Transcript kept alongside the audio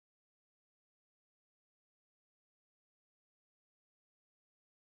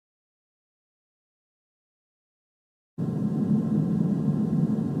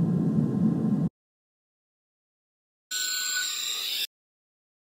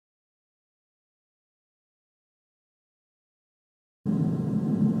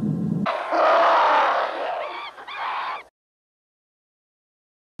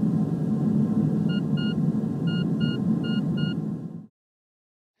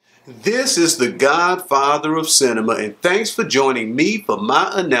This is the godfather of cinema, and thanks for joining me for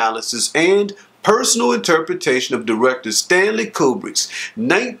my analysis and personal interpretation of director Stanley Kubrick's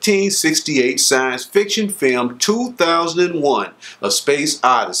 1968 science fiction film 2001, A Space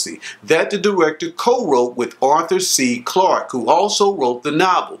Odyssey, that the director co-wrote with Arthur C Clarke, who also wrote the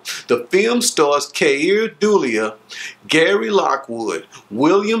novel. The film stars Keir Dullea, Gary Lockwood,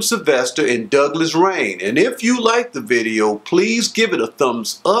 William Sylvester, and Douglas Rain. And if you like the video, please give it a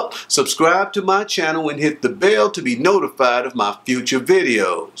thumbs up, subscribe to my channel, and hit the bell to be notified of my future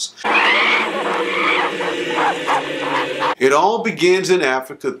videos. It all begins in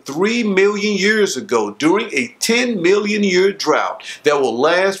Africa 3 million years ago during a 10 million year drought that will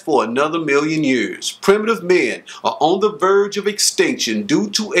last for another million years. Primitive men are on the verge of extinction due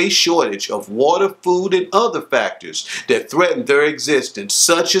to a shortage of water, food, and other factors that threaten their existence,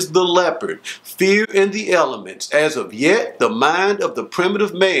 such as the leopard, fear, and the elements. As of yet, the mind of the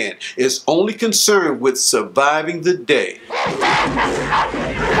primitive man is only concerned with surviving the day.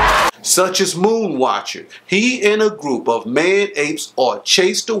 Such as Moonwatcher. He and a group of man-apes are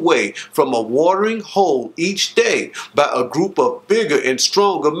chased away from a watering hole each day by a group of bigger and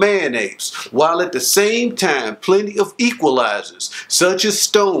stronger man-apes, while at the same time plenty of equalizers, such as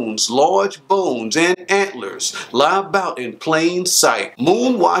stones, large bones, and antlers, lie about in plain sight.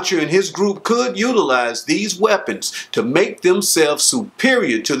 Moonwatcher and his group could utilize these weapons to make themselves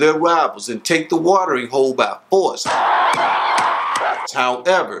superior to their rivals and take the watering hole by force.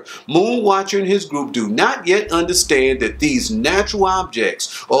 However, Moonwatcher and his group do not yet understand that these natural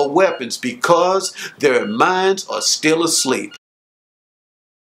objects are weapons because their minds are still asleep.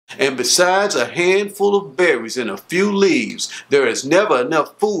 And besides a handful of berries and a few leaves, there is never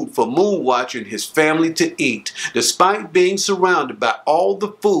enough food for Moonwatcher and his family to eat, despite being surrounded by all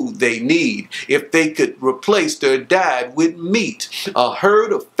the food they need. If they could replace their diet with meat, a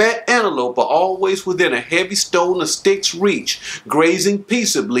herd of fat antelope are always within a heavy stone or stick's reach, grazing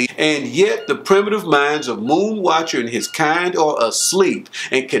peaceably, and yet the primitive minds of Moonwatcher and his kind are asleep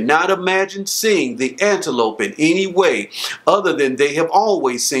and cannot imagine seeing the antelope in any way other than they have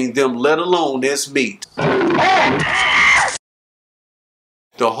always seen them, let alone as meat. The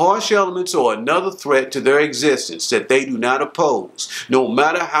harsh elements are another threat to their existence that they do not oppose, no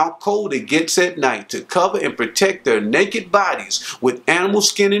matter how cold it gets at night. To cover and protect their naked bodies with animal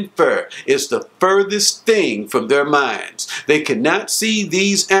skin and fur is the furthest thing from their minds. They cannot see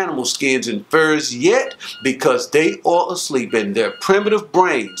these animal skins and furs yet because they are asleep and their primitive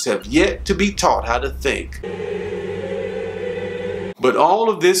brains have yet to be taught how to think. But all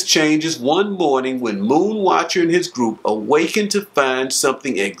of this changes one morning when Moonwatcher and his group awaken to find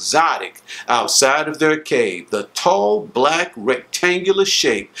something exotic outside of their cave. The tall, black, rectangular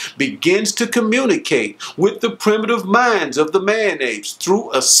shape begins to communicate with the primitive minds of the man-apes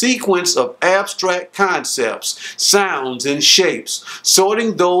through a sequence of abstract concepts, sounds, and shapes,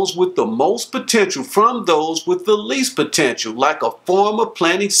 sorting those with the most potential from those with the least potential. Like a farmer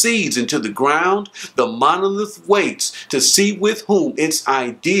planting seeds into the ground, the monolith waits to see with whom its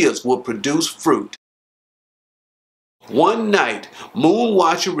ideas will produce fruit. One night,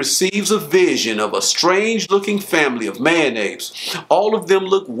 Moonwatcher receives a vision of a strange-looking family of man-apes. All of them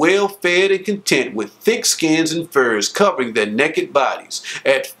look well-fed and content with thick skins and furs covering their naked bodies.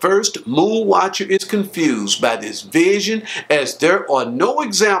 At first, Moonwatcher is confused by this vision as there are no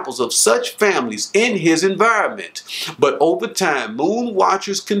examples of such families in his environment. But over time,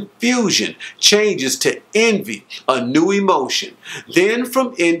 Moonwatcher's confusion changes to envy, a new emotion. Then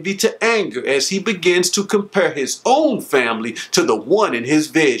from envy to anger as he begins to compare his own family to the one in his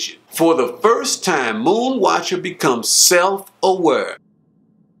vision. For the first time, Moonwatcher becomes self-aware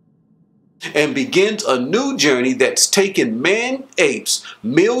and begins a new journey that's taken man-apes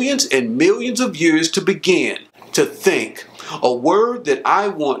millions and millions of years to begin. To think. A word that I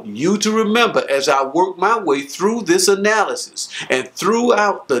want you to remember as I work my way through this analysis and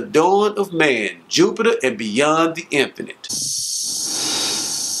throughout the dawn of man, Jupiter, and beyond the infinite.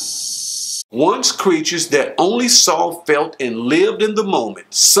 Once creatures that only saw, felt, and lived in the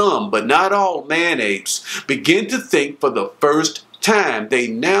moment, some but not all man-apes begin to think for the first time. They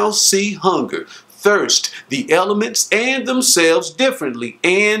now see hunger, thirst, the elements, and themselves differently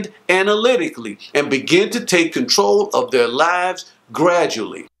and analytically, and begin to take control of their lives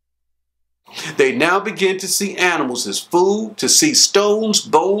gradually. They now begin to see animals as food, to see stones,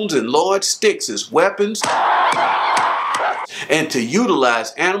 bones, and large sticks as weapons, and to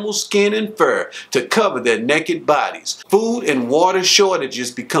utilize animal skin and fur to cover their naked bodies. Food and water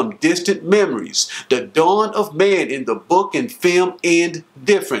shortages become distant memories. The dawn of man in the book and film end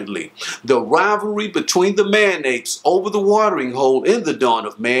differently. The rivalry between the man-apes over the watering hole in the dawn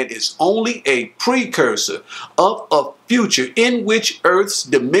of man is only a precursor of a future in which Earth's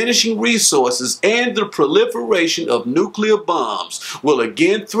diminishing resources and the proliferation of nuclear bombs will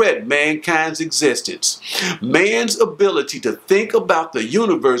again threaten mankind's existence. Man's ability to think about the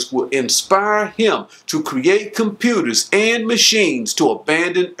universe will inspire him to create computers and machines to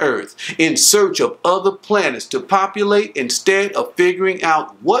abandon Earth in search of other planets to populate instead of figuring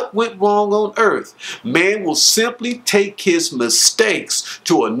out what went wrong on Earth. Man will simply take his mistakes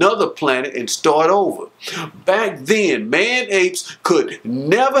to another planet and start over. Back then, man-apes could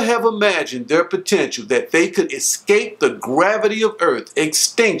never have imagined their potential, that they could escape the gravity of Earth,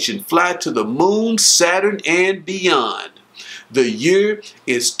 extinction, fly to the moon, Saturn, and beyond. The year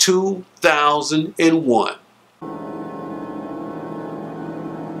is 2001.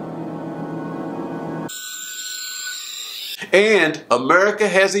 And America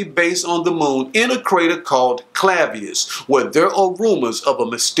has a base on the moon in a crater called Clavius, where there are rumors of a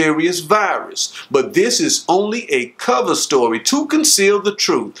mysterious virus. But this is only a cover story to conceal the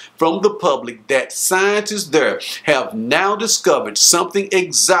truth from the public that scientists there have now discovered something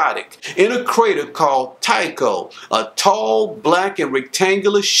exotic in a crater called Tycho, a tall, black, and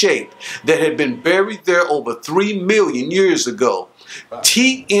rectangular shape that had been buried there over 3 million years ago.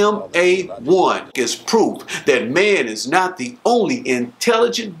 TMA1 is proof that man is not the only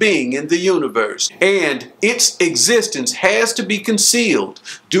intelligent being in the universe, and its existence has to be concealed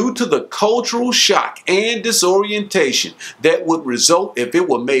due to the cultural shock and disorientation that would result if it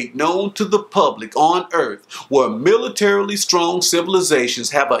were made known to the public on Earth, where militarily strong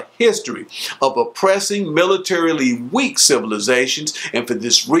civilizations have a history of oppressing militarily weak civilizations, and for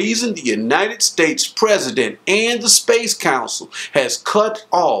this reason the United States President and the Space Council has cut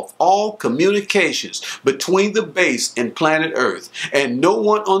off all communications between the base and planet Earth, and no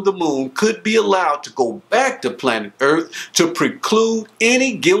one on the moon could be allowed to go back to planet Earth to preclude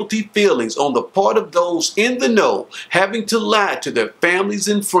any guilty feelings on the part of those in the know having to lie to their families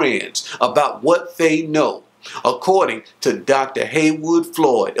and friends about what they know. According to Dr. Haywood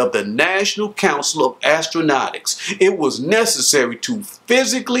Floyd of the National Council of Astronautics, it was necessary to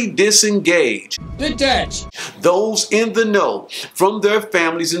physically disengage those in the know from their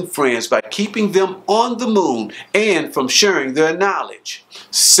families and friends by keeping them on the moon and from sharing their knowledge.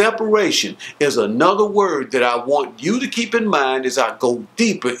 Separation is another word that I want you to keep in mind as I go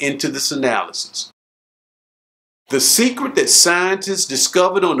deeper into this analysis. The secret that scientists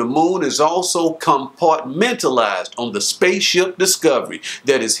discovered on the moon is also compartmentalized on the spaceship Discovery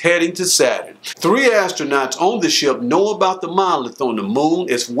that is heading to Saturn. 3 astronauts on the ship know about the monolith on the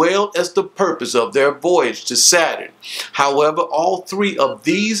moon as well as the purpose of their voyage to Saturn. However, all 3 of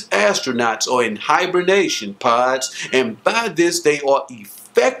these astronauts are in hibernation pods, and by this they are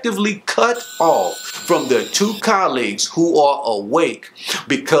effectively cut off from their 2 colleagues who are awake,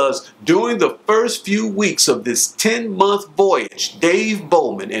 because during the first few weeks of this 10-month voyage, Dave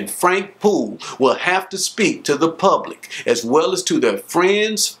Bowman and Frank Poole will have to speak to the public as well as to their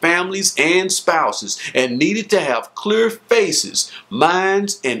friends, families, and spouses, and needed to have clear faces,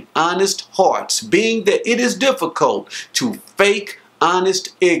 minds, and honest hearts, being that it is difficult to fake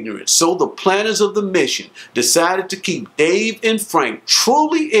honest ignorance. So the planners of the mission decided to keep Dave and Frank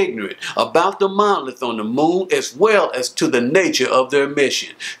truly ignorant about the monolith on the moon as well as to the nature of their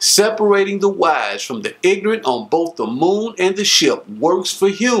mission. Separating the wise from the ignorant on both the moon and the ship works for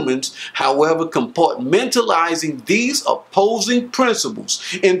humans. However, compartmentalizing these opposing principles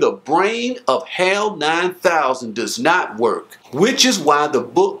in the brain of HAL 9000 does not work, which is why the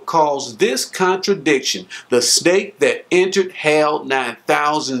book calls this contradiction the snake that entered HAL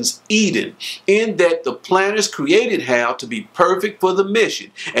 9000's Eden, in that the planners created Hal to be perfect for the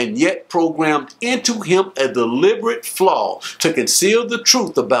mission and yet programmed into him a deliberate flaw to conceal the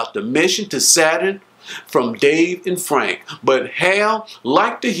truth about the mission to Saturn from Dave and Frank. But Hal,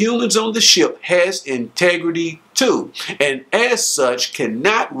 like the humans on the ship, has integrity too, and as such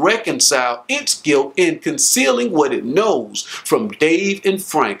cannot reconcile its guilt in concealing what it knows from Dave and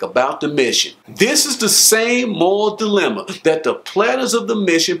Frank about the mission. This is the same moral dilemma that the planners of the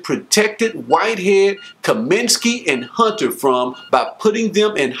mission protected Whitehead, Kaminsky, and Hunter from by putting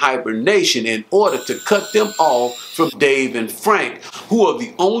them in hibernation in order to cut them off from Dave and Frank, who are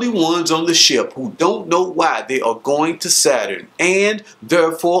the only ones on the ship who don't know why they are going to Saturn and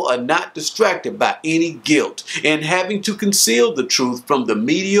therefore are not distracted by any guilt. and having to conceal the truth from the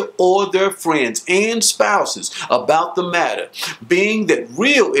media or their friends and spouses about the matter, being that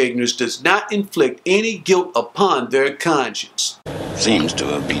real ignorance does not inflict any guilt upon their conscience. Seems to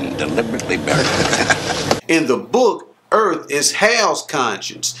have been deliberately buried. In the book, Earth is Hal's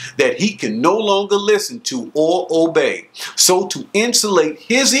conscience that he can no longer listen to or obey. So to insulate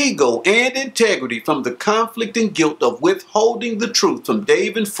his ego and integrity from the conflict and guilt of withholding the truth from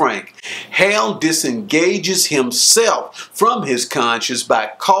Dave and Frank, Hal disengages himself from his conscience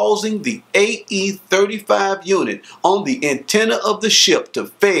by causing the AE-35 unit on the antenna of the ship to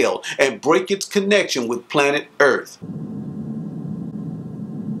fail and break its connection with planet Earth.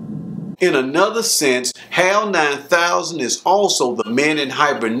 In another sense, HAL 9000 is also the men in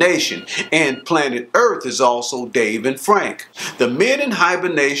hibernation, and planet Earth is also Dave and Frank. The men in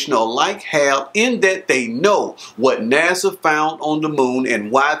hibernation are like HAL in that they know what NASA found on the moon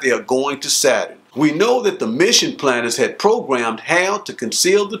and why they are going to Saturn. We know that the mission planners had programmed HAL to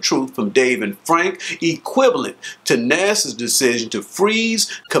conceal the truth from Dave and Frank, equivalent to NASA's decision to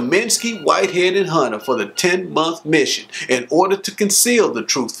freeze Kaminsky, Whitehead, and Hunter for the 10-month mission in order to conceal the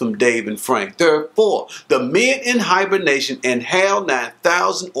truth from Dave and Frank. Therefore, the men in hibernation and HAL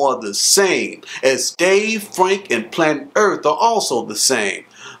 9000 are the same, as Dave, Frank, and planet Earth are also the same.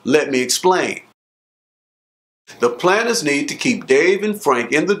 Let me explain. The planners need to keep Dave and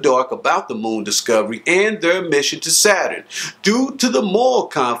Frank in the dark about the moon discovery and their mission to Saturn due to the moral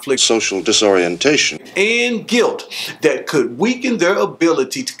conflict, social disorientation, and guilt that could weaken their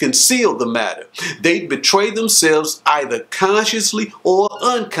ability to conceal the matter. They'd betray themselves either consciously or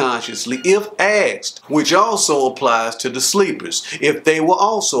unconsciously if asked, which also applies to the sleepers. If they were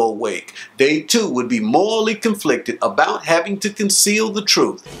also awake, they too would be morally conflicted about having to conceal the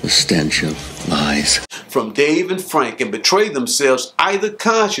truth, The stench of lies, from Dave and Frank, and betray themselves either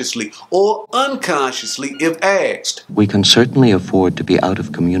consciously or unconsciously if asked. We can certainly afford to be out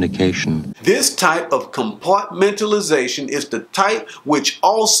of communication. This type of compartmentalization is the type which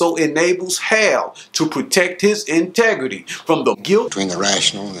also enables Hal to protect his integrity from the guilt between the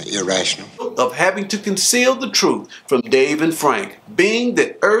rational and the irrational, of having to conceal the truth from Dave and Frank, being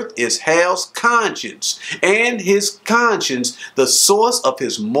that Earth is Hal's conscience, and his conscience the source of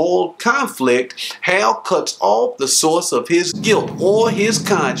his moral conflict. Hal cuts off the source of his guilt or his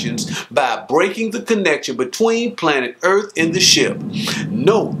conscience by breaking the connection between planet Earth and the ship.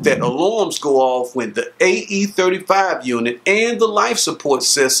 Note that alarms go off when the AE-35 unit and the life support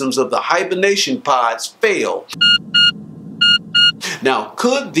systems of the hibernation pods fail. Now,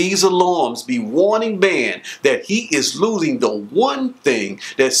 could these alarms be warning man that he is losing the one thing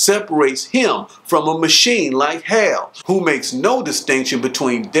that separates him from a machine like Hal, who makes no distinction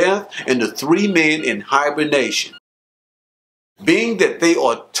between death and the three men in hibernation? Being that they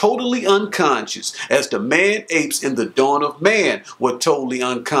are totally unconscious, as the man-apes in the dawn of man were totally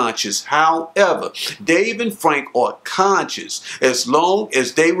unconscious. However, Dave and Frank are conscious as long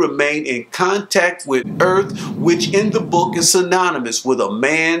as they remain in contact with Earth, which in the book is synonymous with a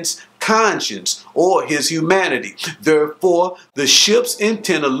man's conscience or his humanity. Therefore, the ship's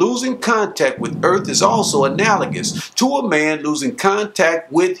antenna losing contact with Earth is also analogous to a man losing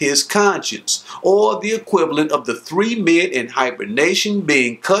contact with his conscience, or the equivalent of the three men in hibernation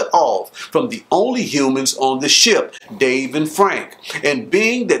being cut off from the only humans on the ship, Dave and Frank. And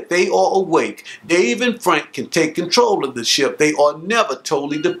being that they are awake, Dave and Frank can take control of the ship. They are never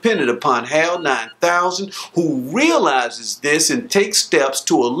totally dependent upon HAL 9000, who realizes this and takes steps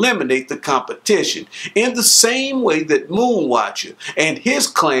to eliminate the competition, in the same way that Moonwatcher and his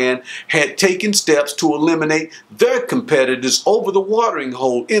clan had taken steps to eliminate their competitors over the watering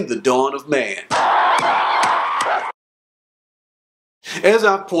hole in the dawn of man. As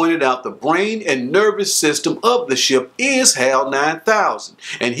I pointed out, the brain and nervous system of the ship is HAL 9000,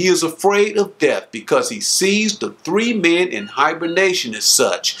 and he is afraid of death because he sees the three men in hibernation as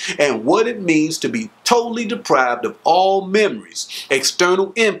such, and what it means to be totally deprived of all memories,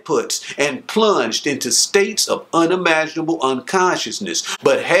 external inputs, and plunged into states of unimaginable unconsciousness.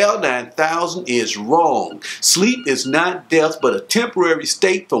 But HAL 9000 is wrong. Sleep is not death, but a temporary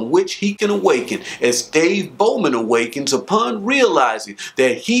state from which he can awaken, as Dave Bowman awakens upon realizing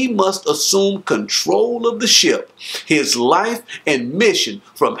that he must assume control of the ship, his life and mission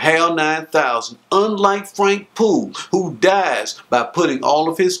from HAL 9000, unlike Frank Poole, who dies by putting all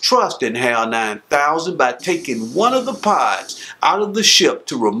of his trust in HAL 9000 by taking one of the pods out of the ship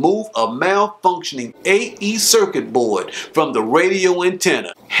to remove a malfunctioning AE circuit board from the radio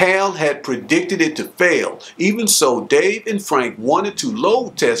antenna. HAL had predicted it to fail. Even so, Dave and Frank wanted to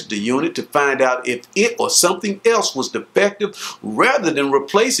load test the unit to find out if it or something else was defective, rather rather than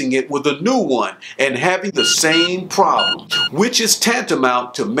replacing it with a new one and having the same problem, which is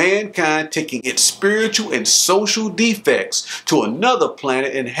tantamount to mankind taking its spiritual and social defects to another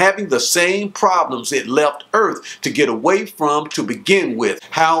planet and having the same problems it left Earth to get away from to begin with.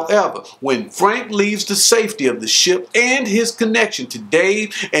 However, when Frank leaves the safety of the ship and his connection to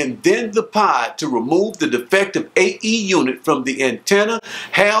Dave and then the pod to remove the defective AE unit from the antenna,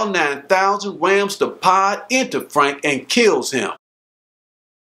 HAL 9000 rams the pod into Frank and kills him.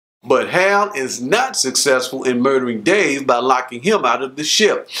 But Hal is not successful in murdering Dave by locking him out of the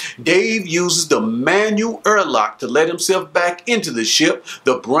ship. Dave uses the manual airlock to let himself back into the ship,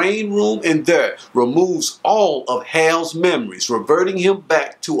 the brain room, and there removes all of Hal's memories, reverting him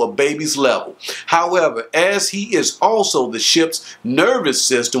back to a baby's level. However, as he is also the ship's nervous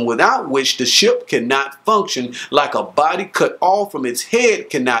system, without which the ship cannot function, like a body cut off from its head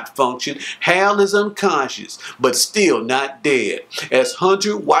cannot function, Hal is unconscious, but still not dead. As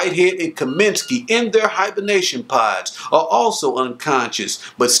Hunter, Whitehead, and Kaminsky in their hibernation pods are also unconscious,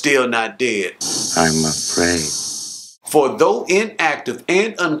 but still not dead. I'm afraid. For though inactive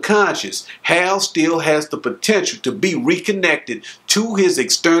and unconscious, Hal still has the potential to be reconnected to his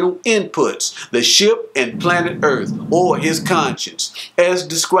external inputs, the ship and planet Earth, or his conscience. As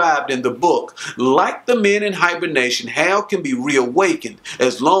described in the book, like the men in hibernation, Hal can be reawakened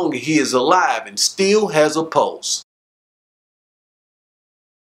as long as he is alive and still has a pulse.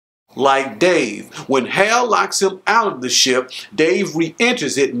 Like Dave, when Hal locks him out of the ship, Dave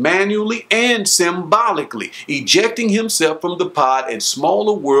re-enters it manually and symbolically, ejecting himself from the pod and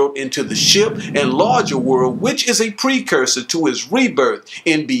smaller world into the ship and larger world, which is a precursor to his rebirth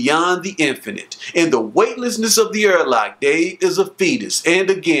in Beyond the Infinite. In the weightlessness of the airlock, Dave is a fetus and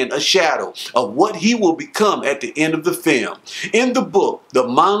again a shadow of what he will become at the end of the film. In the book, the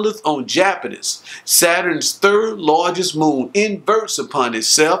monolith on Japanese, Saturn's third largest moon, inverts upon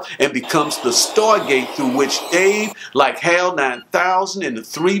itself and becomes the stargate through which Dave, like HAL 9000 and the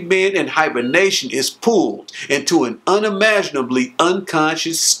three men in hibernation, is pulled into an unimaginably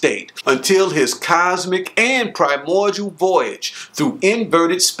unconscious state until his cosmic and primordial voyage through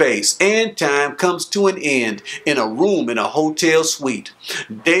inverted space and time comes to an end in a room in a hotel suite.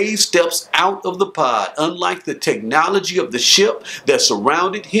 Dave steps out of the pod. Unlike the technology of the ship that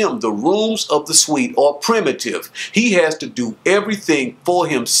surrounded him, the rooms of the suite are primitive. He has to do everything for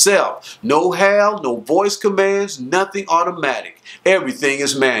himself. No HAL, no voice commands, nothing automatic. Everything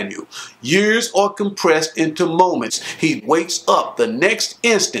is manual. Years are compressed into moments. He wakes up the next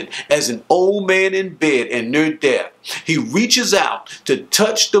instant as an old man in bed and near death. He reaches out to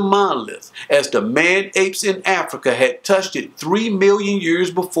touch the monolith as the man-apes in Africa had touched it 3 million years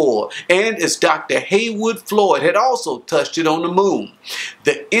before, and as Dr. Haywood Floyd had also touched it on the moon.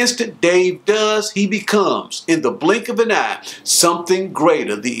 The instant Dave does, he becomes, in the blink of an eye, something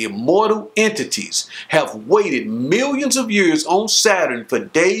greater. The immortal entities have waited millions of years on Saturn for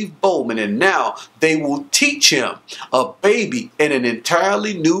Dave Bowman, and now they will teach him, a baby and an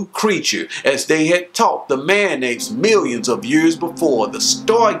entirely new creature, as they had taught the man-apes millions of years before. The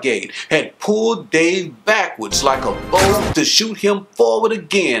Stargate had pulled Dave backwards like a bow to shoot him forward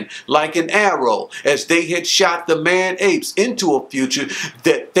again like an arrow, as they had shot the man-apes into a future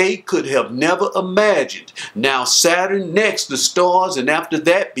that they could have never imagined. Now Saturn, next the stars, and after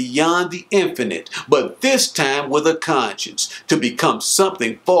that Beyond the Infinite, but this time with a conscience, to become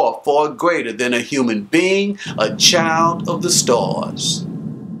something far, far greater than a human being, a child of the stars.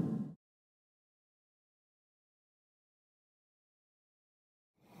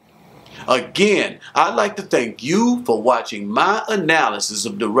 Again, I'd like to thank you for watching my analysis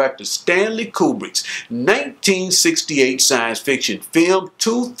of director Stanley Kubrick's 1968 science fiction film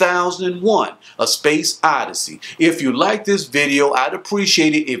 2001, A Space Odyssey. If you like this video, I'd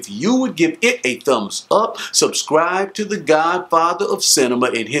appreciate it if you would give it a thumbs up, subscribe to the Godfather of Cinema,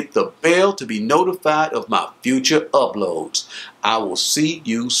 and hit the bell to be notified of my future uploads. I will see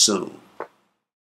you soon.